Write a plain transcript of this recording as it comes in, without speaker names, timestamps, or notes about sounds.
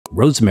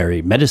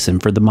Rosemary, medicine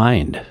for the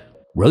mind.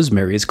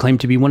 Rosemary is claimed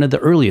to be one of the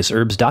earliest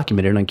herbs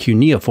documented on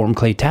cuneiform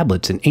clay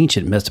tablets in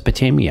ancient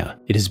Mesopotamia.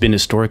 It has been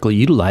historically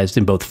utilized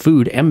in both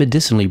food and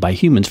medicinally by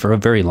humans for a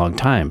very long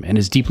time, and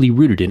is deeply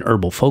rooted in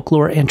herbal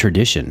folklore and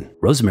tradition.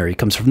 Rosemary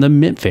comes from the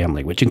mint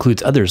family, which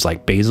includes others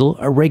like basil,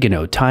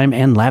 oregano, thyme,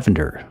 and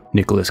lavender.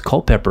 Nicholas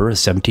Culpeper, a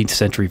 17th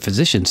century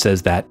physician,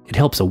 says that it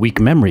helps a weak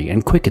memory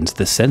and quickens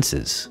the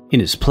senses. In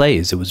his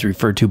plays, it was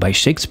referred to by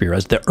Shakespeare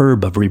as the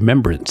herb of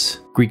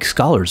remembrance. Greek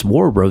scholars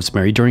wore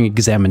rosemary during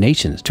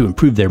examinations to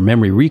improve their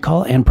memory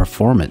recall and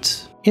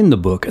performance. In the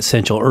book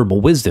Essential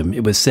Herbal Wisdom,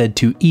 it was said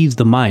to ease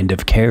the mind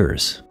of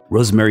cares.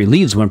 Rosemary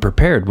leaves, when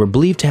prepared, were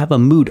believed to have a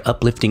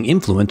mood-uplifting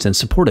influence and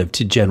supportive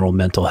to general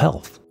mental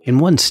health. In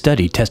one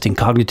study testing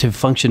cognitive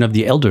function of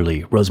the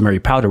elderly, rosemary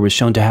powder was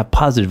shown to have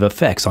positive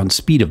effects on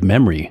speed of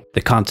memory.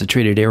 The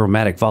concentrated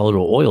aromatic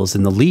volatile oils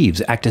in the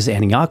leaves act as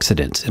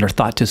antioxidants and are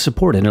thought to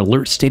support an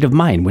alert state of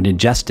mind when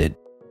ingested.